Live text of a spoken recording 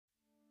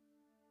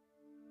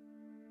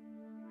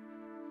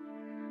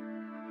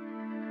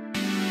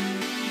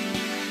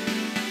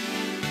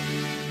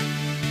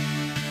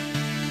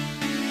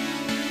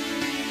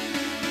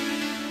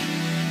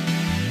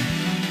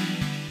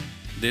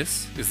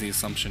This is the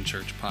Assumption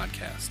Church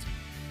podcast.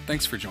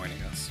 Thanks for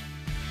joining us.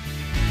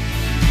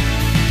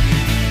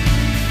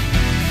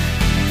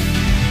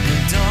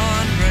 The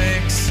dawn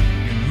breaks,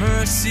 your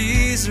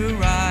mercies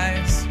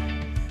arise.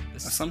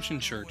 Assumption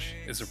Church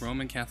is a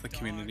Roman Catholic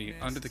community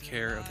under the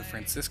care of the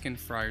Franciscan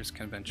Friars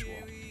Conventual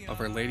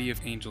of Our Lady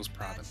of Angels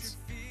Province.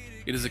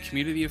 It is a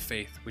community of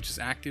faith which is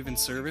active in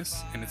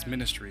service, and its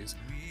ministries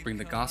bring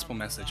the gospel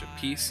message of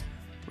peace,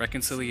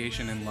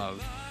 reconciliation, and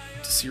love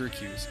to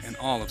Syracuse and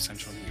all of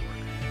Central New York.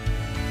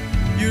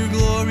 Your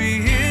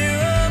glory here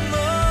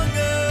among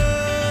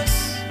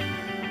us,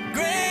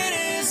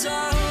 great is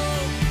our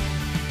hope.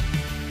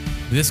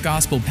 This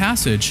gospel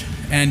passage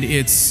and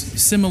its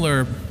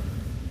similar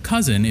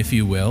cousin, if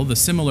you will, the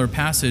similar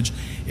passage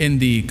in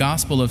the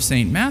Gospel of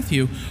St.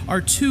 Matthew,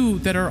 are two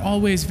that are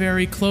always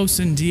very close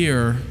and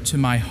dear to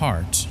my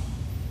heart.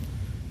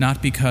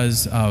 Not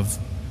because of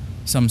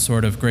some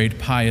sort of great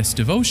pious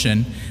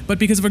devotion, but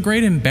because of a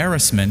great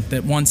embarrassment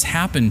that once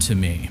happened to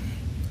me.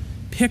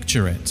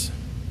 Picture it.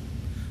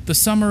 The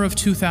summer of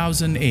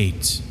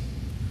 2008,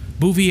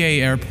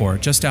 Bouvier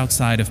Airport, just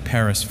outside of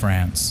Paris,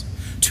 France.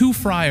 Two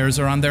friars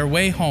are on their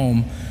way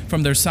home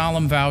from their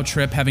solemn vow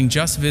trip, having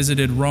just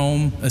visited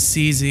Rome,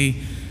 Assisi,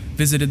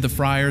 visited the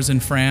friars in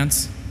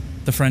France,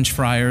 the French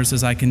friars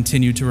as I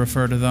continue to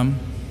refer to them.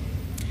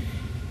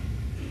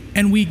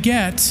 And we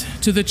get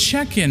to the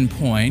check-in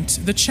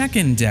point, the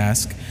check-in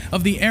desk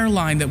of the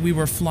airline that we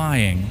were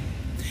flying.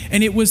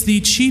 And it was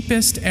the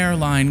cheapest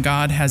airline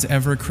God has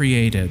ever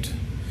created.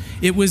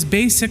 It was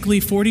basically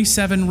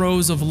 47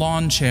 rows of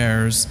lawn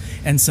chairs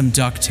and some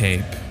duct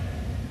tape.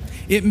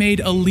 It made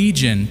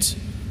Allegiant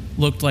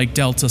look like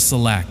Delta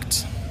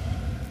Select.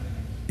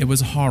 It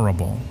was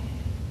horrible.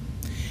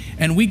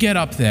 And we get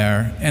up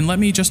there, and let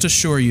me just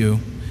assure you,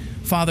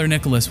 Father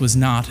Nicholas was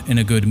not in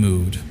a good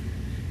mood.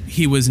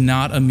 He was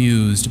not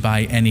amused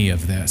by any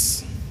of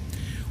this.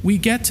 We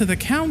get to the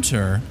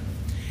counter,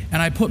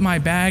 and I put my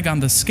bag on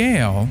the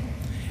scale,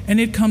 and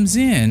it comes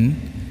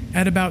in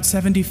at about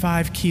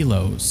 75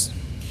 kilos.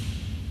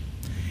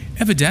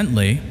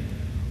 Evidently,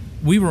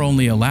 we were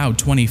only allowed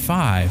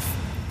 25.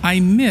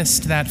 I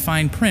missed that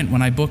fine print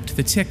when I booked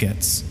the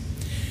tickets.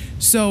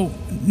 So,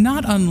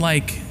 not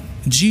unlike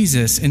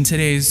Jesus in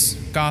today's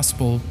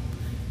gospel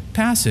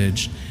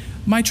passage,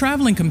 my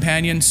traveling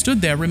companion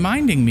stood there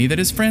reminding me that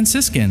as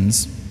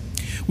Franciscans,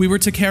 we were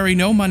to carry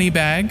no money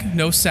bag,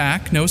 no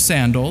sack, no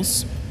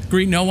sandals,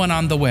 greet no one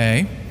on the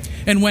way,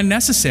 and when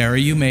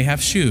necessary, you may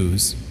have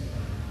shoes.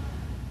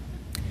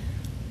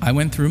 I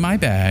went through my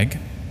bag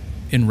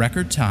in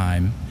record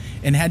time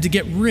and had to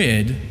get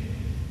rid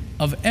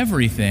of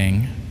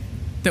everything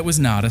that was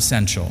not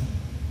essential.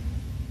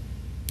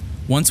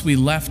 Once we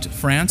left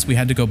France, we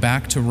had to go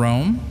back to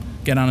Rome,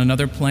 get on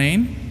another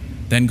plane,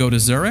 then go to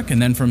Zurich,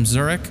 and then from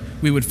Zurich,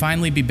 we would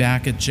finally be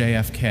back at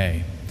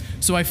JFK.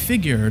 So I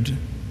figured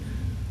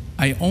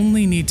I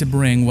only need to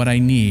bring what I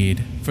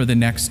need for the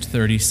next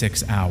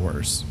 36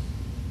 hours.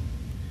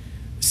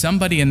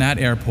 Somebody in that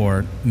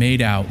airport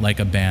made out like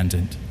a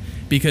bandit,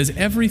 because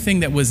everything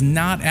that was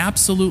not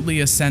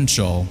absolutely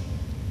essential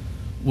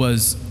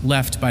was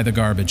left by the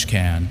garbage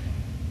can.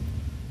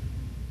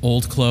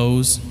 Old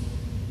clothes,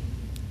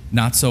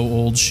 not so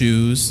old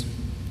shoes,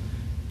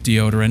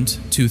 deodorant,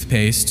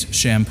 toothpaste,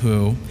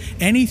 shampoo,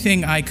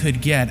 anything I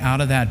could get out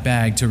of that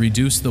bag to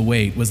reduce the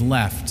weight was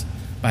left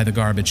by the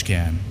garbage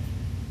can.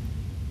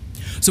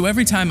 So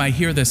every time I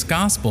hear this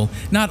gospel,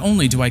 not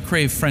only do I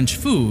crave French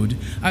food,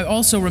 I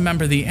also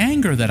remember the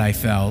anger that I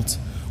felt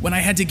when I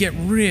had to get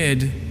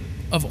rid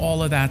of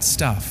all of that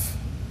stuff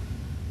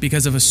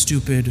because of a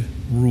stupid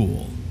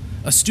rule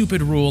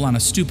on a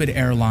stupid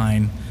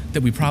airline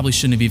that we probably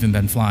shouldn't have even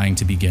been flying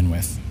to begin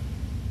with.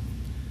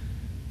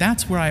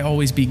 That's where I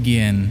always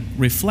begin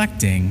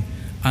reflecting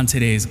on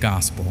today's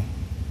gospel.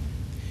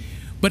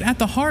 But at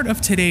the heart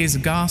of today's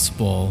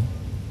gospel,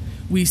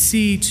 we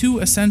see two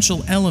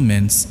essential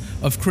elements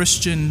of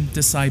Christian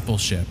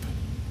discipleship.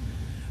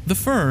 The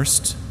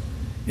first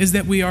is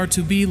that we are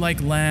to be like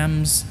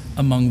lambs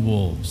among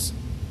wolves.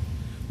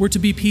 We're to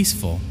be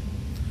peaceful.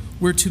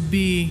 We're to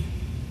be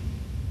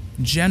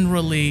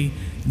generally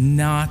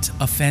not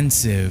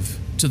offensive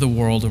to the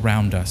world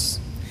around us.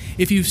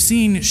 If you've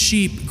seen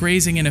sheep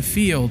grazing in a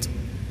field,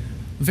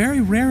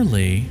 very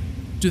rarely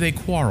do they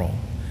quarrel.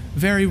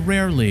 Very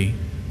rarely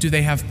do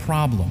they have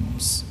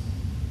problems.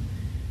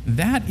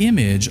 That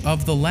image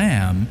of the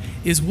lamb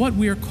is what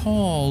we're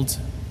called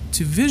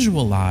to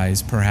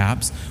visualize,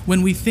 perhaps,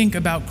 when we think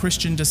about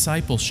Christian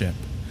discipleship.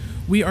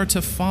 We are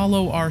to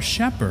follow our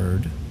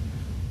shepherd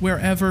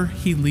wherever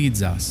he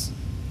leads us.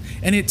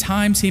 And at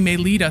times he may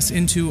lead us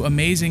into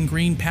amazing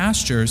green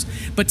pastures,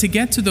 but to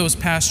get to those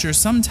pastures,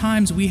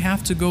 sometimes we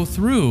have to go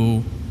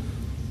through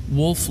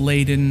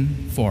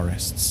wolf-laden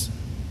forests.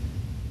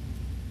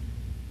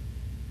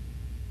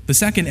 The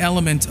second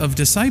element of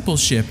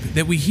discipleship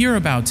that we hear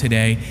about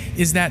today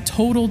is that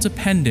total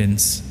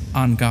dependence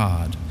on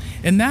God.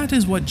 And that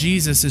is what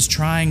Jesus is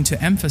trying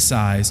to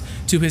emphasize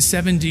to his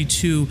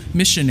 72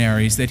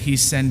 missionaries that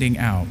he's sending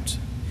out.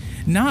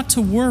 Not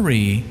to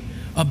worry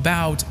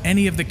about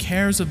any of the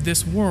cares of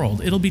this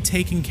world. It'll be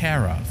taken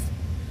care of.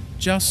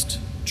 Just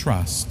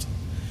trust.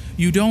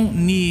 You don't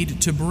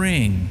need to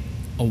bring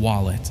a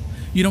wallet.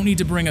 You don't need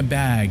to bring a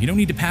bag. You don't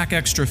need to pack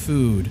extra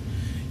food.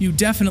 You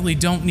definitely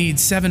don't need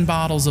 7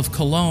 bottles of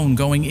cologne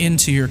going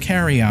into your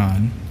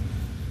carry-on.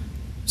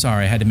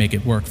 Sorry, I had to make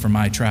it work for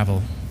my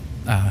travel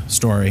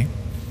story.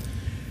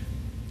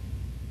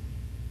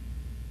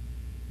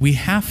 We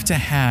have to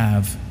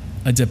have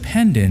a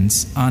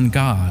dependence on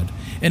God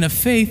and a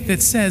faith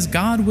that says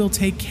God will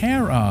take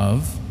care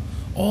of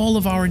all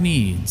of our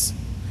needs.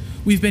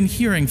 We've been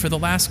hearing for the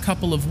last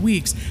couple of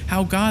weeks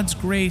how God's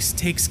grace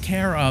takes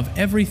care of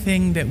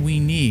everything that we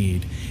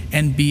need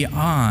and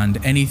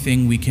beyond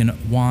anything we can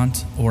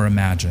want or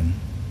imagine.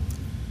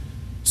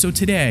 So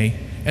today,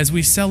 as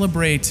we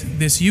celebrate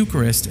this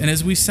Eucharist and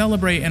as we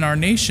celebrate in our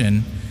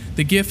nation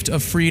the gift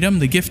of freedom,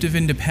 the gift of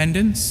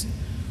independence,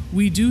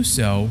 we do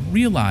so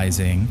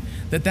realizing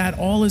that that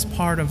all is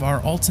part of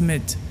our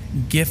ultimate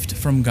gift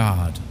from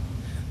God,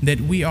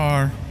 that we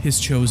are His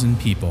chosen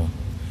people.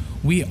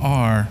 We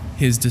are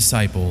His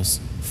disciples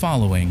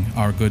following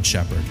our Good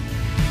Shepherd.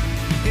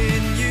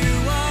 In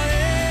you our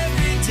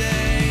every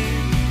day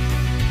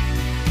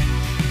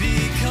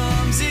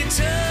becomes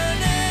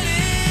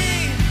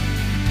eternity.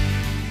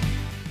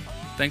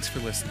 Thanks for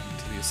listening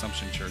to the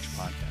Assumption Church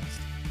podcast.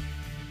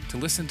 To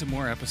listen to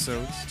more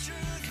episodes,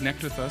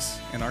 connect with us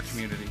in our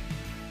community,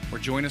 or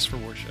join us for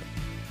worship,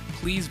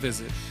 please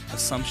visit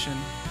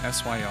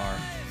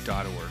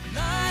AssumptionSYR.org.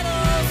 Light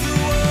of the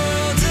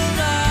world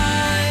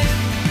alive.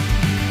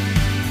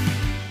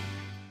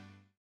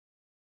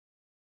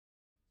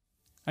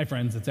 Hi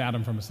friends, it's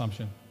Adam from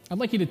Assumption. I'd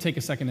like you to take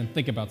a second and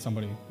think about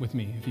somebody with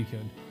me, if you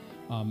could.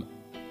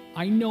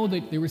 I know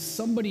that there is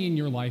somebody in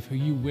your life who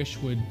you wish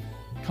would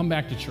come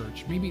back to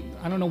church. Maybe,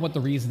 I don't know what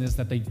the reason is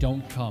that they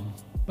don't come,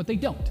 but they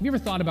don't. Have you ever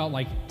thought about,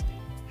 like,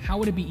 how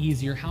would it be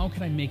easier? How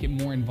could I make it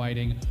more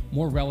inviting,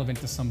 more relevant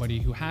to somebody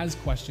who has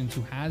questions,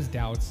 who has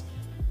doubts,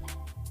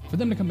 for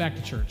them to come back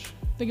to church?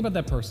 Think about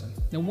that person.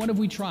 Now, what have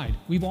we tried?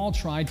 We've all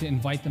tried to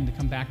invite them to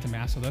come back to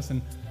Mass with us,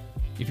 and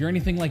if you're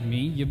anything like me,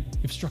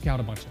 you've struck out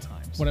a bunch of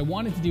times. What I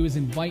wanted to do is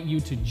invite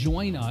you to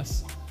join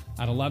us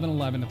at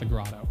 11:11 at the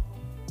Grotto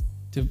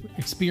to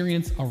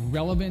experience a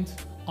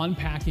relevant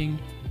unpacking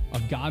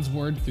of God's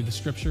Word through the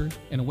Scripture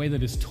in a way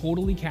that is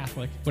totally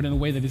Catholic, but in a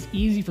way that is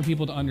easy for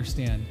people to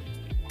understand,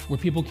 where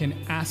people can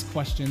ask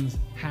questions,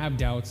 have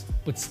doubts,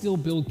 but still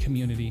build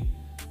community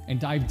and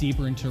dive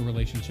deeper into a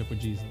relationship with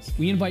Jesus.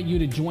 We invite you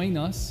to join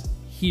us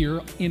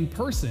here in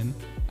person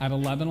at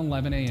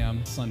 11:11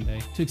 a.m.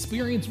 Sunday to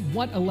experience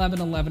what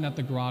 11:11 at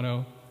the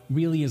Grotto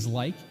really is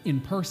like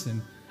in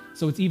person,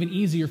 so it's even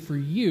easier for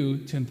you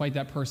to invite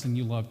that person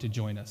you love to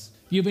join us.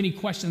 If you have any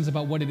questions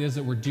about what it is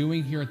that we're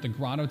doing here at the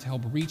Grotto to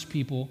help reach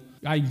people,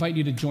 I invite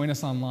you to join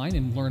us online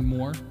and learn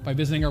more by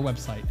visiting our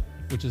website,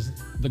 which is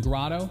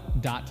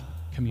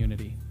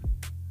thegrotto.community.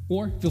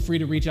 Or feel free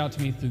to reach out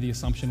to me through the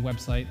Assumption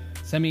website.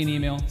 Send me an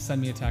email,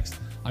 send me a text.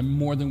 I'm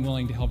more than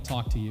willing to help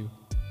talk to you.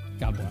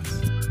 God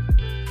bless.